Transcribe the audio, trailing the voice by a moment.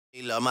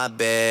Love my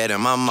bed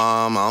and my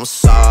mom, I'm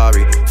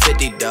sorry.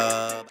 50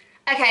 dub.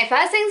 Okay,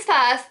 first things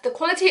first, the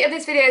quality of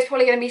this video is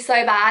probably going to be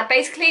so bad.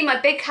 Basically, my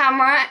big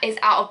camera is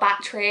out of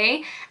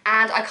battery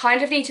and I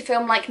kind of need to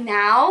film like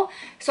now.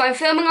 So I'm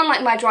filming on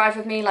like my drive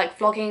with me, like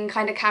vlogging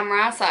kind of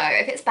camera. So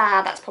if it's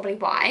bad, that's probably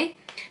why.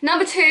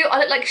 Number two, I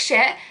look like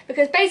shit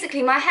because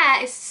basically my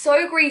hair is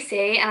so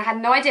greasy and I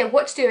had no idea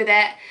what to do with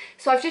it.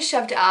 So I've just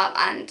shoved it up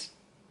and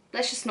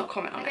let's just not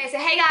comment on it. Okay, so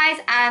hey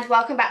guys and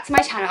welcome back to my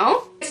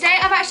channel. Today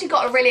I've actually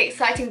got a really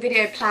exciting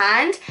video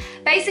planned.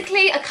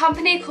 Basically a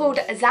company called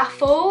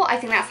ZAFUL, I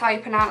think that's how you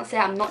pronounce it,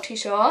 I'm not too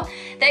sure.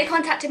 They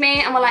contacted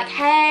me and were like,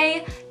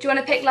 hey, do you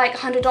want to pick like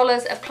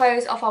 $100 of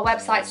clothes off our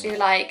website to do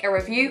like a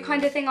review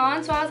kind of thing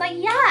on? So I was like,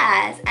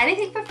 yes,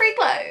 anything for free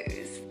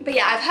clothes. But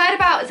yeah, I've heard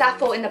about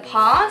ZAFUL in the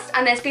past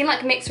and there's been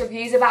like mixed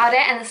reviews about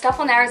it and the stuff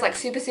on there is like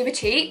super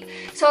cheap.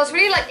 So I was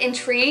really like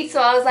intrigued,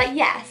 so I was like,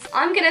 yes,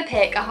 I'm gonna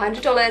pick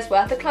 $100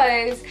 worth of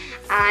clothes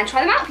and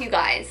try them out for you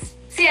guys.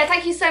 So yeah,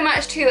 thank you so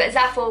much to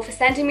ZAFUL for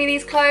sending me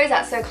these clothes,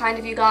 that's so kind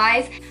of you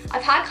guys.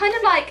 I've had kind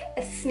of like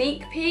a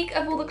sneak peek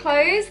of all the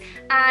clothes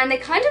and they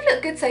kind of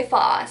look good so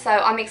far, so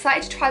I'm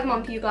excited to try them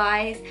on for you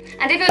guys.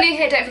 And if you're new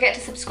here, don't forget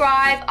to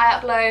subscribe. I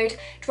upload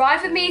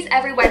drive with me's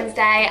every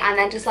Wednesday and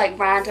then just like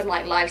random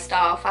like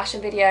lifestyle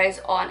fashion videos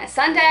on a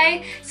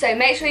Sunday, so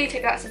make sure you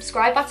click that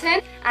subscribe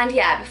button. And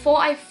yeah, before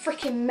I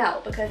freaking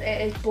melt because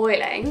it is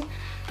boiling,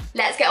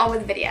 let's get on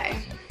with the video.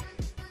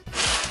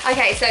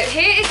 Okay, so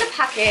here is the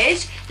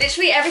package.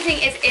 Literally everything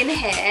is in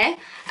here.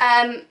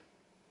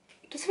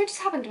 Does something just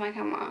happen to my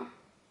camera?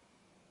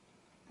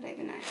 I don't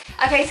even know.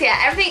 Okay, so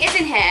yeah, everything is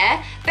in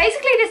here.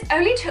 Basically, this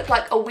only took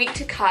like a week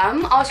to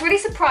come. I was really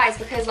surprised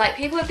because like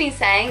people have been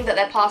saying that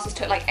their parcels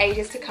took like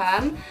ages to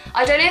come.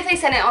 I don't know if they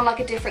sent it on like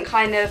a different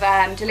kind of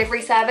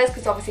delivery service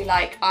because obviously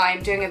like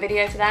I'm doing a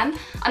video for them.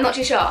 I'm not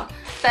too sure.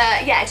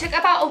 But yeah, it took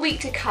about a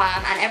week to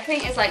come and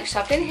everything is like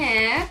shoved in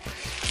here.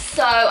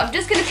 So I'm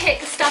just gonna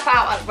pick stuff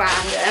out at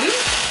random.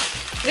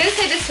 I'm gonna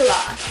save this to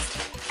last.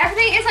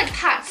 Everything is like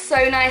packed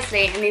so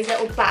nicely in these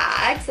little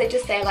bags. They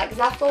just say like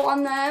ZAFUL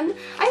on them.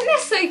 I think they're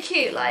so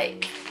cute,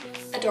 like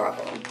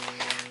adorable.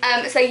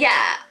 So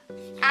yeah,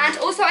 and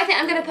also I think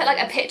I'm gonna put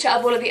like a picture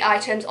of all of the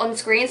items on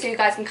screen so you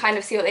guys can kind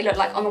of see what they look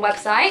like on the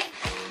website.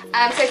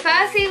 So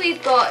firstly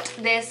we've got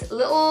this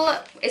little,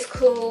 it's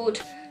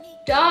called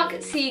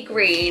Dark Sea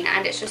Green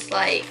and it's just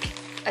like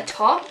a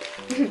top.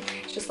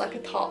 It's just like a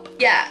top.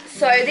 Yeah,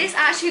 so this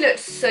actually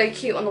looks so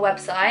cute on the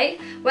website.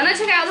 When I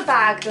took it out of the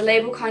bag, the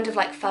label kind of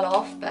like fell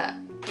off, but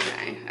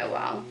you know, oh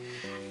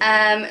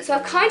well. So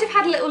I've kind of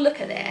had a little look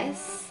at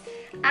this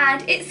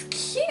and it's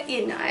cute,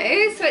 you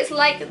know. So it's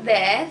like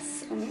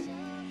this.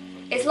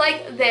 It's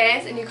like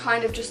this and you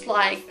kind of just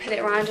like put it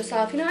around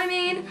yourself, you know what I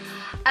mean?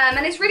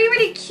 And it's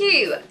really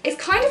cute.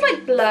 It's kind of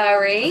like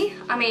blurry.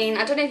 I mean,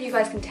 I don't know if you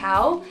guys can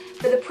tell,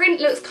 but the print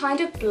looks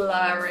kind of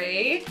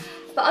blurry.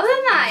 But other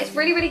than that, it's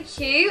really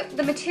cute.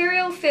 The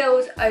material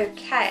feels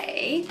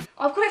okay.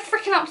 Oh, I've got it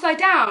freaking upside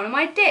down. Am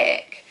I a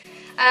dick?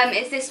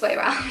 It's this way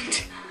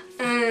around.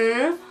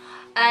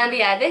 But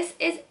yeah, this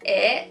is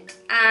it.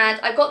 And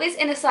I got this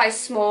in a size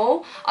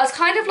small. I was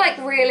kind of like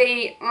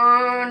really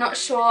not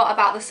sure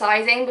about the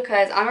sizing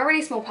because I'm a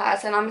really small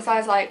person. I'm a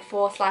size like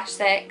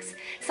 4/6,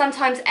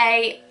 sometimes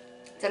 8,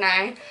 don't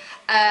know.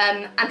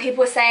 And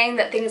people were saying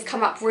that things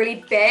come up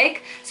really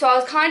big, so I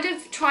was kind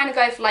of trying to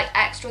go for like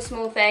extra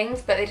small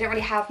things, but they didn't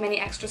really have many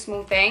extra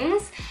small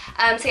things.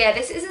 So yeah,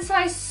 this is a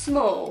size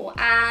small,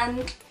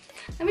 and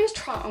let me just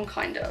try it on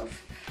kind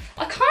of.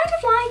 I kind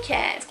of like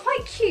it, it's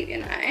quite cute, you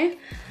know.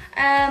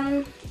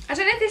 I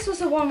don't know if this was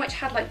the one which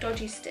had like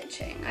dodgy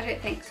stitching, I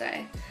don't think so.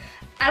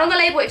 And on the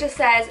label it just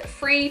says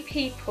Free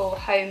People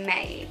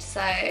Homemade, so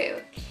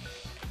yeah,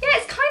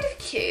 it's kind of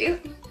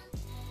cute.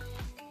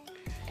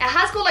 It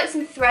has got like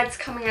some threads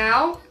coming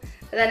out,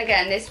 but then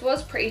again, this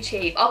was pretty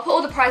cheap. I'll put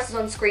all the prices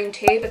on screen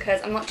too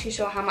because I'm not too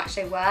sure how much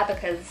they were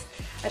because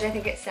I don't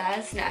think it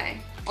says, no.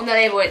 On the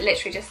label it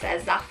literally just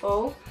says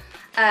ZAFUL.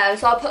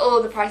 So I'll put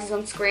all the prices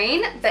on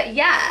screen, but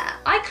yeah,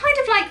 I kind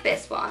of like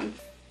this one.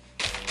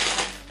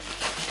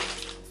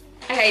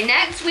 Okay,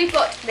 next we've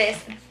got this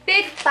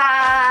big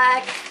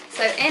bag.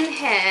 So in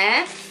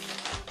here,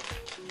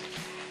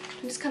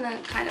 I'm just gonna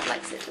kind of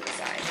like sit to the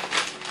side.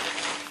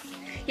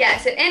 Yeah,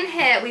 so in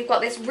here we've got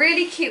this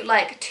really cute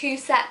like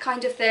 2-set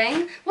kind of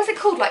thing. What's it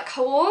called, like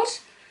cord?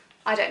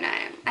 I don't know,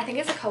 I think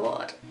it's a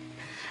cord.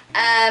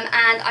 And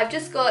I've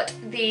just got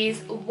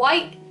these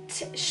white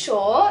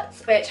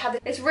shorts which have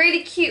this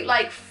really cute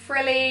like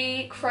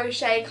frilly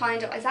crochet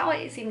kind of, is that what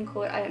it's even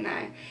called? I don't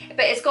know.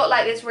 But it's got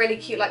like this really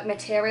cute like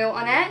material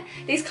on it.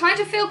 These kind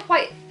of feel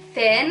quite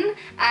thin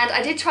and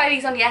I did try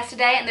these on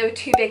yesterday and they were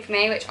too big for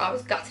me, which I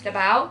was gutted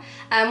about.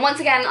 Once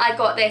again, I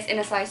got this in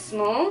a size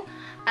small.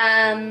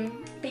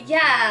 But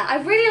yeah,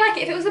 I really like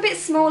it. If it was a bit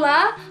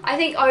smaller, I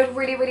think I would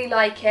really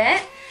like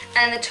it.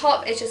 And the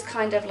top is just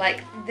kind of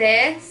like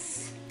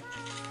this.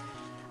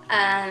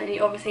 And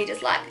you obviously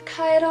just like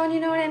tie it on, you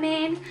know what I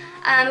mean?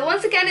 But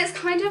once again, it's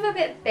kind of a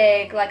bit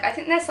big. Like I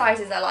think their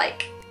sizes are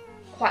like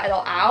quite a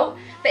lot out.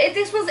 But if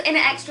this was in an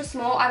extra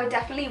small, I would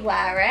definitely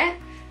wear it.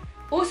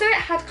 Also, it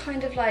had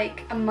kind of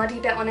like a muddy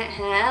bit on it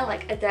here,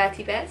 like a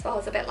dirty bit, so I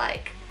was a bit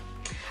like...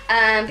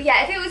 but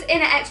yeah, if it was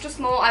in an extra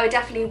small, I would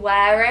definitely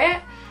wear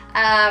it.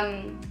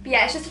 But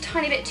yeah, it's just a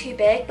tiny bit too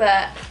big,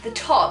 but the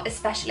top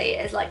especially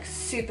is like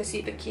super,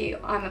 super cute.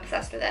 I'm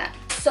obsessed with it.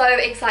 So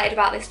excited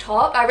about this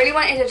top. I really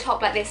wanted a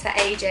top like this for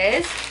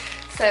ages.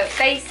 So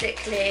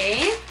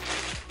basically,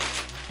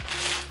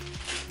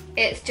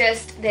 it's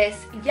just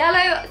this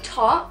yellow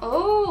top.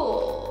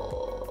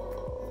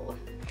 Oh,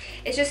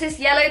 it's just this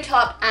yellow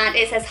top and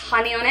it says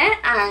honey on it,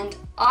 and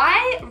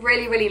I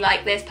really, really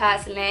like this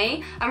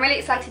personally. I'm really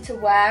excited to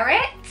wear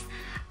it.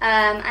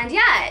 And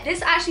yeah,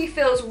 this actually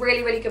feels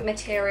really, really good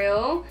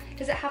material.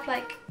 Does it have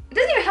like, it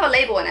doesn't even have a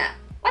label on it.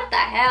 What the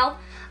hell?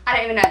 I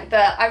don't even know,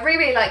 but I really,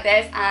 really like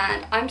this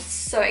and I'm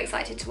so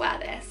excited to wear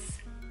this.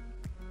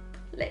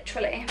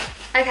 Literally.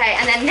 Okay,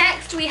 and then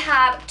next we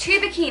have two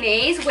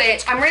bikinis,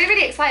 which I'm really,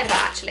 really excited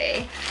about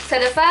actually. So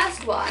the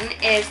first one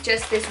is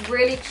just this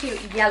really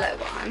cute yellow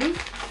one.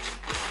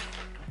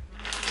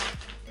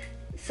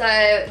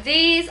 So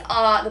these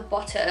are the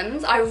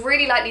bottoms. I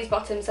really like these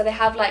bottoms. So they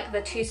have like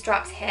the two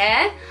straps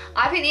here.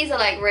 I think these are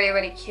like really,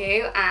 really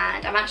cute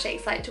and I'm actually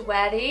excited to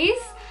wear these.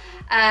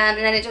 And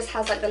then it just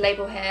has like the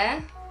label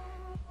here.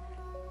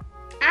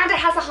 And it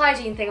has a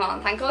hygiene thing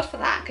on, thank God for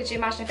that. Could you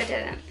imagine if it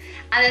didn't?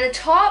 And then the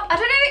top, I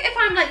don't know if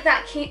I'm like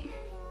that keen.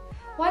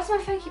 Why does my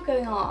phone keep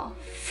going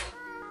off?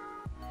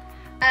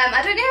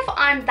 I don't know if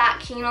I'm that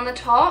keen on the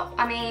top.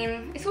 I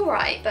mean, it's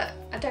alright, but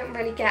I don't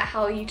really get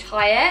how you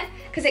tie it.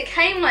 Because it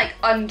came like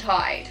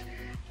untied.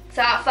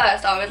 So at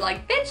first I was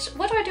like, bitch,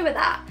 what do I do with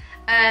that?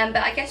 But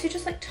I guess you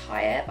just like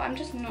tie it, but I'm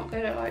just not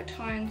good at like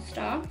tying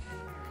stuff.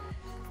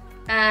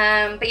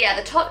 But yeah,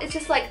 the top is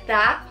just like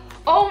that.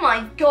 Oh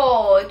my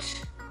God.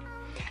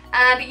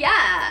 But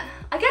yeah,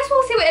 I guess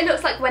we'll see what it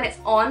looks like when it's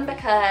on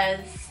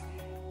because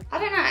I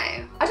don't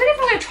know. I don't know if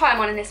I'm going to try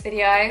them on in this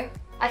video.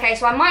 Okay,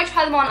 so I might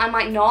try them on, I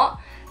might not,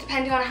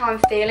 depending on how I'm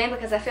feeling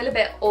because I feel a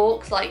bit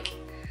orcs, like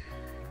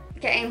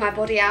getting my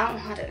body out,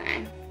 I don't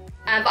know.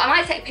 But I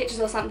might take pictures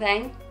or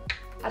something,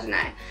 I don't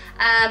know.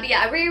 But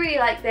yeah, I really, really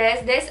like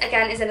this. This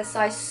again is in a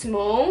size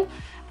small,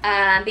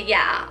 but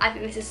yeah, I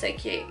think this is so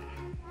cute.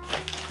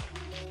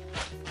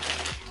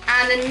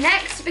 And the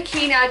next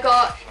bikini I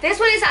got, this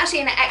one is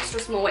actually in an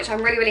extra small, which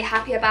I'm really, really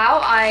happy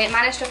about. I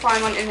managed to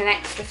find one in an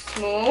extra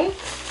small.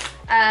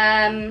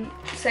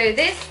 So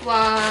this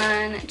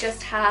one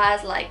just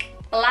has like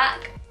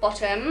black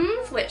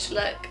bottoms, which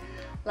look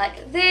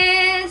like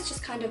this,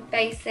 just kind of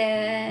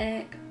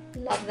basic,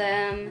 love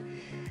them.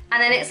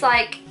 And then it's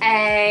like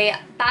a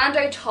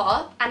bandeau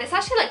top, and it's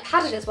actually like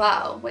padded as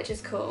well, which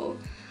is cool.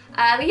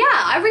 But yeah,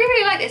 I really,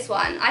 really like this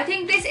one. I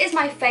think this is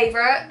my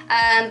favourite,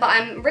 but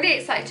I'm really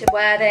excited to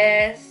wear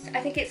this. I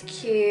think it's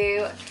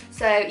cute.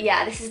 So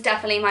yeah, this is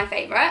definitely my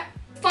favourite.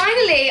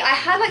 Finally, I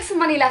had like some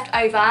money left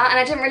over and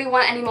I didn't really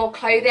want any more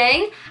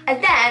clothing.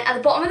 And then at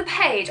the bottom of the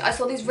page, I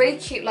saw these really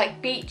cute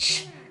like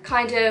beach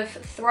kind of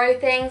throw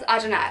things. I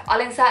don't know,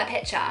 I'll insert a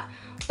picture.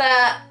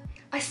 But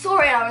I saw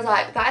it and I was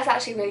like, that is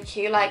actually really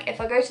cute. Like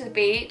if I go to the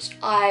beach,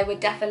 I would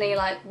definitely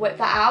like whip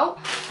that out.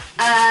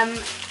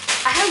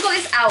 I haven't got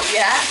this out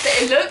yet, but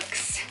it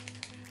looks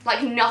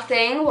like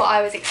nothing what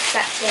I was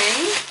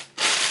expecting.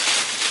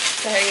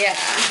 So yeah,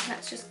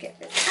 let's just get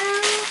this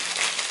out.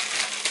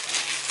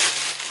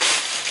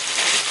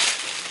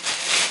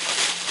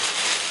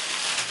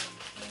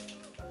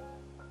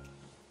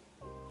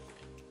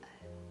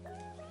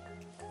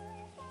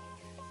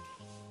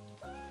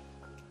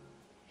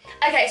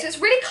 Okay, so it's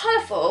really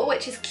colourful,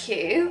 which is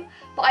cute,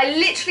 but I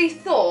literally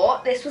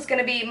thought this was going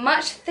to be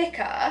much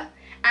thicker.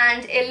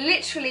 And it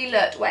literally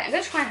looked, wait, I'm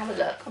going to try and have a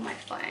look on my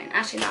phone.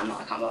 Actually, no, I'm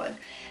not, I can't bother.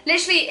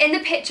 Literally, in the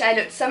picture, it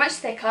looked so much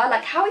thicker.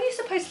 Like, how are you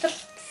supposed to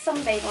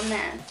sunbathe on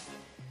this?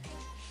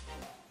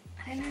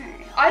 I don't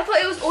know. I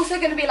thought it was also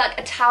going to be like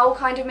a towel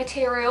kind of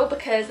material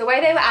because the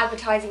way they were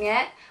advertising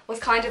it was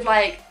kind of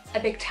like a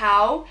big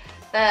towel.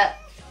 But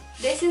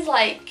this is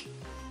like,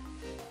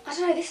 I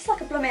don't know, this is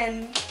like a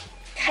blooming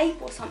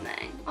cape or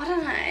something. I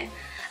don't know.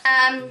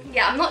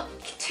 Yeah, I'm not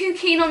too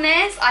keen on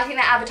this. I think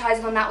the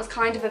advertising on that was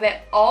kind of a bit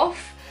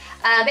off.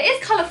 But it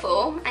is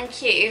colourful and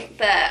cute,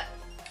 but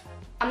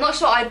I'm not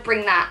sure I'd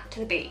bring that to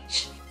the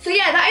beach. So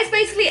yeah, that is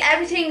basically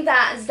everything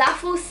that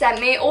Zaful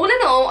sent me. All in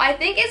all, I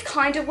think it's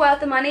kind of worth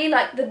the money.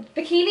 Like the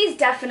bikinis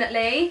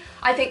definitely,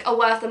 I think are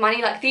worth the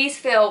money. Like these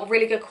feel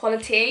really good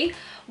quality,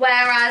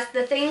 whereas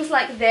the things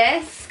like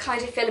this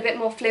kind of feel a bit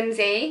more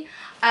flimsy.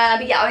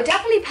 But yeah, I would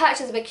definitely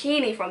purchase a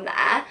bikini from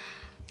there.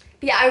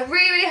 But yeah, I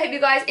really, really hope you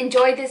guys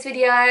enjoyed this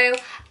video. It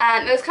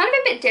was kind of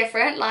a bit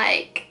different,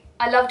 like,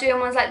 I love doing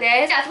ones like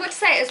this. Yeah, I forgot to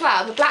say it as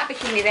well, the black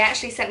bikini, they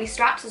actually sent me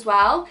straps as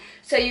well.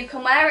 So you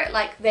can wear it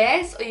like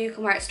this, or you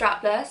can wear it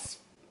strapless.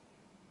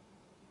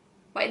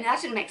 Wait,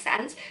 that didn't make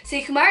sense. So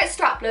you can wear it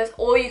strapless,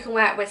 or you can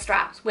wear it with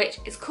straps, which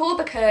is cool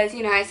because,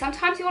 you know,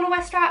 sometimes you want to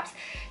wear straps,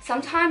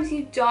 sometimes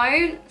you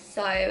don't.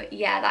 So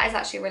yeah, that is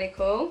actually really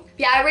cool. But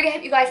yeah, I really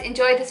hope you guys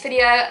enjoyed this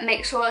video.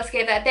 Make sure to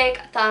give it a big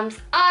thumbs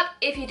up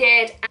if you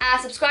did, and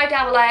subscribe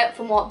down below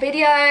for more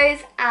videos,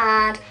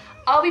 and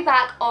I'll be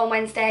back on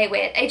Wednesday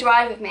with a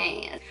drive with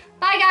me.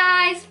 Bye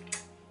guys!